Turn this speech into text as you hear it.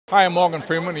Hi, I'm Morgan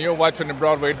Freeman, and you're watching the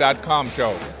Broadway.com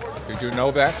show. Did you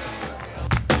know that?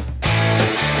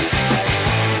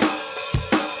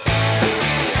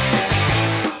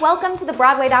 Welcome to the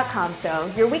Broadway.com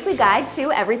show, your weekly guide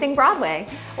to everything Broadway.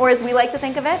 Or as we like to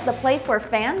think of it, the place where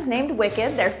fans named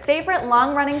Wicked their favorite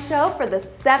long-running show for the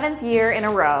 7th year in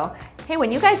a row. Hey,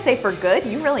 when you guys say for good,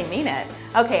 you really mean it.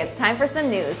 Okay, it's time for some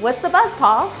news. What's the buzz,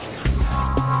 Paul?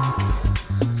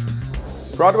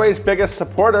 Broadway's biggest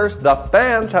supporters, the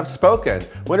fans, have spoken.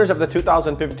 Winners of the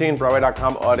 2015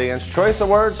 Broadway.com Audience Choice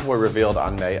Awards were revealed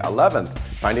on May 11th.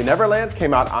 Finding Neverland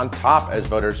came out on top as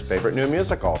voters' favorite new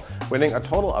musical, winning a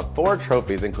total of 4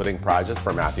 trophies, including prizes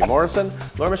for Matthew Morrison,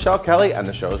 Laura Michelle Kelly, and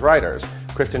the show's writers.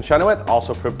 Kristen Chenoweth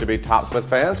also proved to be tops with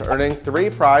fans, earning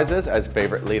 3 prizes as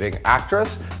Favorite Leading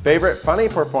Actress, Favorite Funny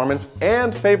Performance,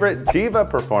 and Favorite Diva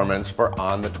Performance for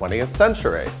On the 20th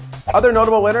Century. Other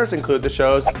notable winners include the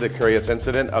shows The Curious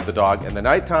Incident of the Dog in the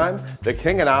Nighttime, The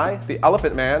King and I, The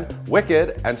Elephant Man,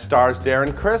 Wicked, and stars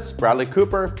Darren Criss, Bradley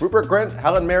Cooper, Rupert Grint,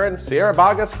 Helen Mirren, Sierra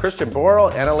Boggess, Christian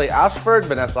Borle, Annalee Ashford,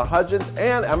 Vanessa Hudgens,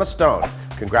 and Emma Stone.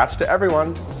 Congrats to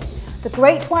everyone. The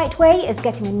Great White Way is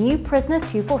getting a new prisoner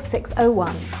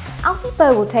 24601. Alfie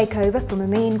Boe will take over from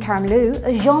Amin Karimloo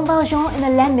as Jean Valjean in the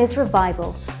Les Mis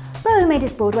revival. Boe made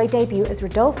his Broadway debut as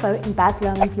Rodolfo in Baz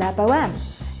Luhrmann's La Boheme.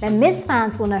 Les Mis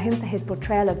fans will know him for his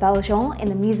portrayal of Valjean in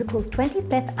the musical's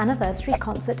 25th anniversary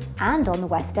concert and on the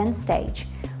West End stage.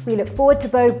 We look forward to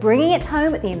Boe bringing it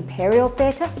home at the Imperial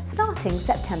Theatre starting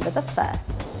September the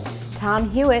 1st.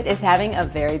 Tom Hewitt is having a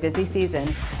very busy season.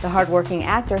 The hardworking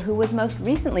actor, who was most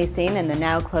recently seen in the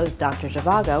now-closed Dr.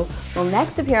 Zhivago, will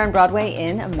next appear on Broadway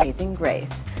in Amazing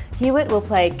Grace. Hewitt will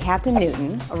play Captain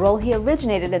Newton, a role he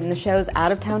originated in the show's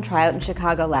out-of-town tryout in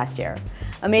Chicago last year.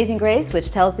 Amazing Grace, which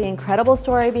tells the incredible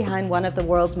story behind one of the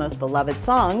world's most beloved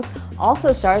songs,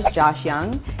 also stars Josh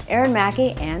Young, Aaron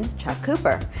Mackey, and Chuck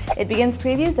Cooper. It begins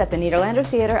previews at the Nederlander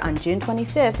Theater on June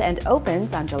 25th and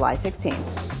opens on July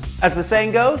 16th. As the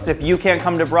saying goes, if you can't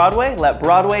come to Broadway, let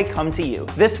Broadway come to you.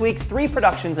 This week, 3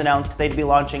 productions announced they'd be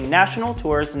launching national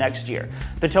tours next year.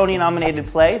 The Tony-nominated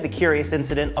play, The Curious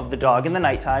Incident of the Dog in the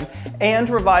Nighttime, and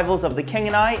revivals of The King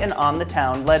and I and On the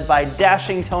Town, led by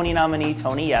dashing Tony nominee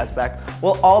Tony Yazbek,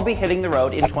 will all be hitting the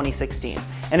road in 2016.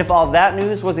 And if all that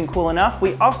news wasn't cool enough,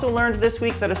 we also learned this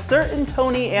week that a certain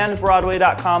Tony and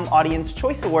Broadway.com Audience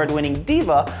Choice Award-winning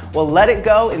diva will let it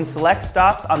go in select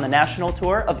stops on the national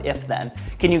tour of If Then.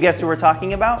 Can you guess who we're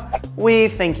talking about? We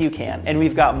think you can, and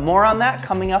we've got more on that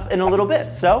coming up in a little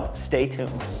bit, so stay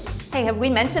tuned. Hey, have we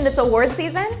mentioned it's award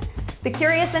season? The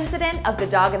Curious Incident of the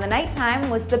Dog in the Nighttime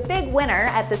was the big winner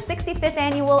at the 65th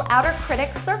Annual Outer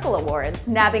Critics Circle Awards,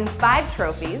 nabbing 5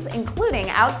 trophies, including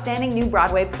Outstanding New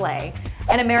Broadway Play.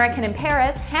 An American in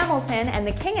Paris, Hamilton, and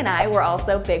The King and I were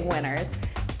also big winners.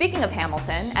 Speaking of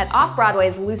Hamilton, at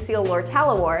Off-Broadway's Lucille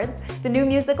Lortel Awards, the new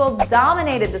musical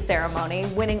dominated the ceremony,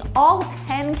 winning all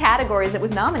 10 categories it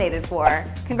was nominated for.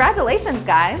 Congratulations,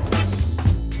 guys!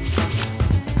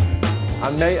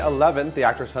 On May 11th, the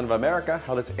Actors Fund of America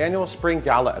held its annual spring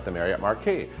gala at the Marriott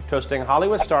Marquis, toasting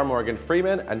Hollywood star Morgan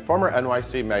Freeman and former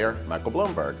NYC Mayor Michael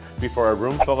Bloomberg before a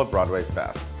room full of Broadway's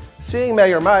best. Seeing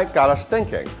Mayor Mike got us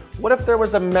thinking, what if there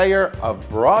was a mayor of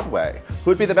Broadway?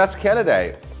 Who'd be the best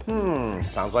candidate?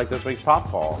 Sounds like this week's pop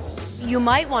poll. You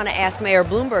might want to ask Mayor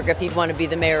Bloomberg if he'd want to be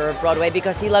the mayor of Broadway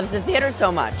because he loves the theater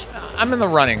so much. I'm in the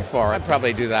running for it. I'd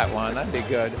probably do that one. That'd be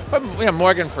good. But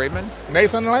Morgan Freeman.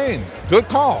 Nathan Lane. Good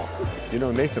call. You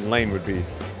know, Nathan Lane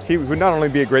he would not only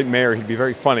be a great mayor, he'd be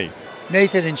very funny.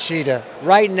 Nathan and Cheetah.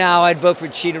 Right now, I'd vote for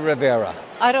Cheetah Rivera.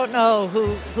 I don't know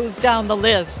who's down the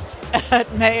list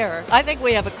at mayor. I think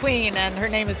we have a queen, and her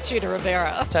name is Cheetah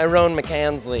Rivera. Tyrone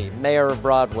McAnsley, mayor of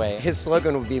Broadway. His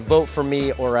slogan would be vote for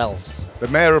me or else. The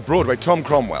mayor of Broadway, Tom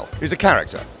Cromwell. He's a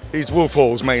character. He's Wolf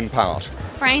Hall's main part.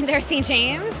 Brian Darcy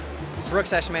James.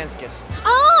 Brooks Ashmanskas.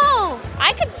 Oh,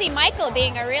 I could see Michael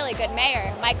being a really good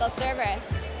mayor. Michael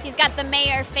Cerveris. He's got the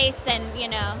mayor face and,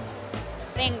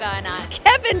 thing going on.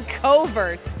 Kevin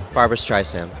Covert. Barbra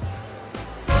Streisand.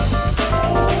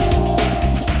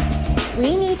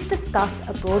 We need to discuss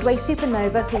a Broadway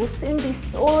supernova who will soon be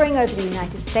soaring over the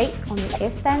United States on the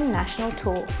If Then national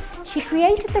tour. She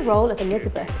created the role of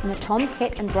Elizabeth in the Tom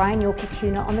Kitt and Brian Yorkie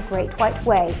tuna on the Great White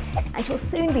Way, and she'll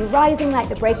soon be rising like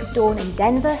the break of dawn in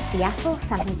Denver, Seattle,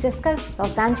 San Francisco,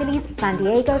 Los Angeles, San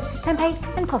Diego, Tempe,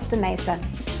 and Costa Mesa.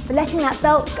 For letting that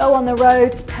belt go on the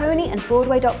road, Tony and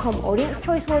Broadway.com Audience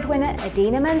Choice Award winner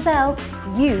Idina Menzel,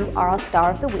 you are our star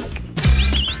of the week.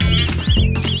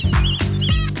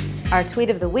 Our tweet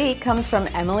of the week comes from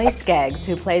Emily Skeggs,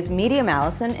 who plays Medium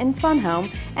Allison in Fun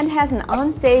Home and has an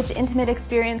onstage intimate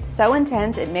experience so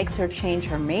intense it makes her change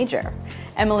her major.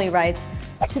 Emily writes,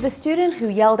 "To the student who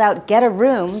yelled out 'get a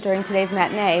room' during today's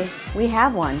matinee, we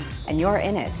have one, and you're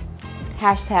in it.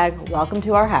 Hashtag welcome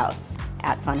to our house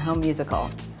at Fun Home Musical."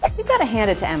 We've got to hand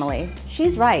it to Emily.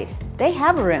 She's right. They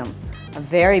have a room. A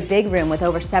very big room with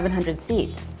over 700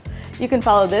 seats. You can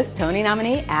follow this Tony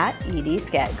nominee at ED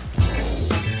Skeggs.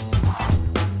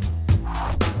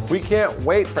 We can't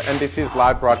wait for NBC's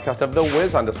live broadcast of The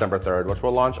Wiz on December 3rd, which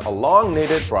will launch a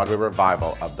long-needed Broadway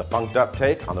revival of the funked-up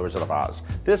take on The Wizard of Oz.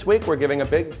 This week, we're giving a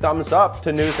big thumbs up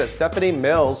to news that Stephanie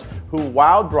Mills, who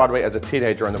wowed Broadway as a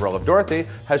teenager in the role of Dorothy,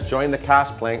 has joined the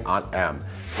cast playing Aunt Em.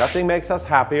 Nothing makes us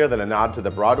happier than a nod to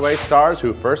the Broadway stars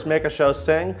who first make a show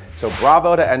sing, so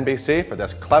bravo to NBC for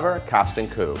this clever casting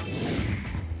coup.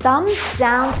 Thumbs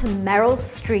down to Meryl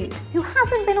Streep, who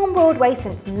hasn't been on Broadway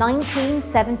since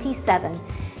 1977.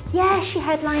 Yeah, she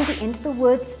headlined the Into the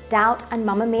Woods, Doubt, and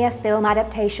Mamma Mia film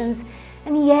adaptations.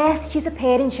 And yes, she's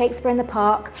appeared in Shakespeare in the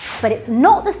Park, but it's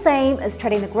not the same as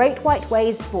treading the Great White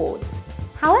Way's boards.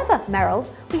 However, Meryl,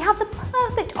 we have the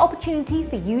perfect opportunity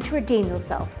for you to redeem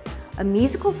yourself. A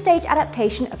musical stage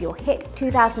adaptation of your hit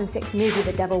 2006 movie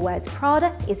The Devil Wears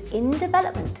Prada is in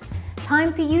development.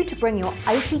 Time for you to bring your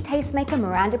icy tastemaker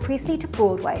Miranda Priestley to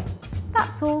Broadway.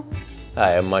 That's all.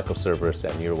 Hi, I'm Michael Cerverus,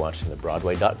 and you're watching the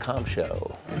Broadway.com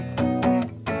show.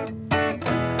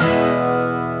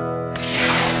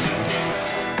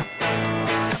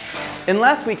 In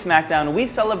last week's SmackDown, we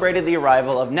celebrated the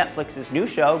arrival of Netflix's new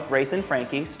show, Grace and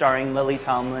Frankie, starring Lily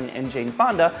Tomlin and Jane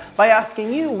Fonda, by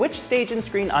asking you which stage and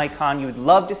screen icon you'd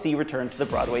love to see return to the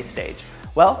Broadway stage.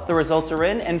 Well, the results are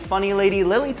in, and funny lady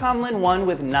Lily Tomlin won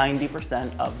with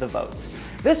 90% of the votes.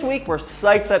 This week, we're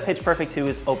psyched that Pitch Perfect 2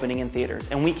 is opening in theaters,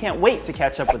 and we can't wait to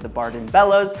catch up with the Barden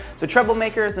Bellas, the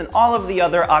Treblemakers, and all of the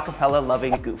other a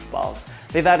cappella-loving goofballs.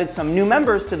 They've added some new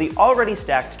members to the already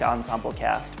stacked ensemble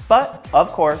cast, but,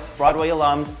 of course, Broadway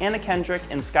alums Anna Kendrick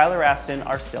and Skylar Astin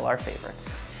are still our favorites.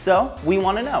 So, we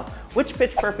want to know, which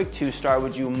Pitch Perfect 2 star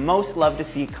would you most love to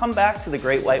see come back to the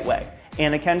Great White Way?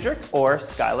 Anna Kendrick or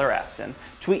Skylar Astin?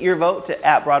 Tweet your vote to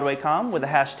 @BroadwayCom with the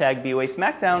hashtag BOA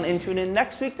SmackDown and tune in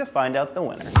next week to find out the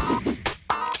winner.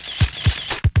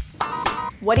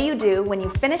 What do you do when you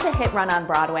finish a hit run on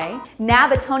Broadway,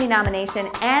 nab a Tony nomination,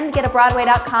 and get a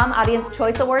Broadway.com Audience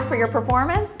Choice Award for your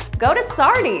performance? Go to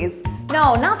Sardi's.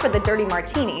 No, not for the dirty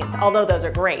martinis, although those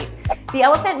are great. The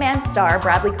Elephant Man star,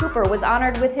 Bradley Cooper, was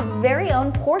honored with his very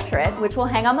own portrait, which will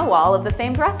hang on the wall of the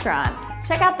famed restaurant.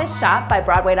 Check out this shot by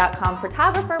Broadway.com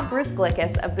photographer Bruce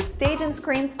Glickus of the stage and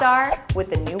screen star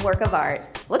with the new work of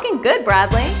art. Looking good,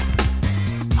 Bradley.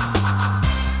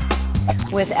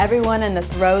 With everyone in the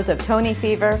throes of Tony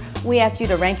fever, we asked you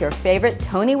to rank your favorite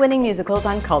Tony-winning musicals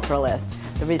on Culturalist.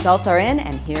 The results are in,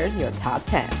 and here's your top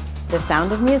 10. The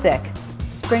Sound of Music,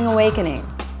 Spring Awakening,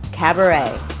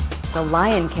 Cabaret, The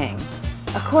Lion King,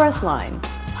 A Chorus Line,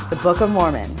 The Book of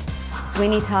Mormon,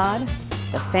 Sweeney Todd,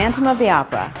 The Phantom of the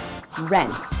Opera,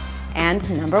 Rent, and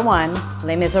number 1,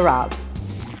 Les Miserables.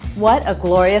 What a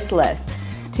glorious list.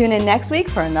 Tune in next week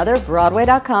for another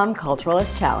Broadway.com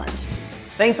Culturalist Challenge.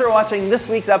 Thanks for watching this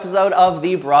week's episode of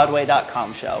the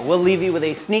Broadway.com show. We'll leave you with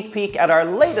a sneak peek at our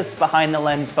latest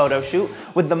behind-the-lens photo shoot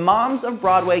with the moms of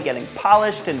Broadway getting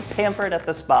polished and pampered at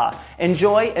the spa.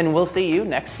 Enjoy, and we'll see you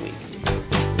next week.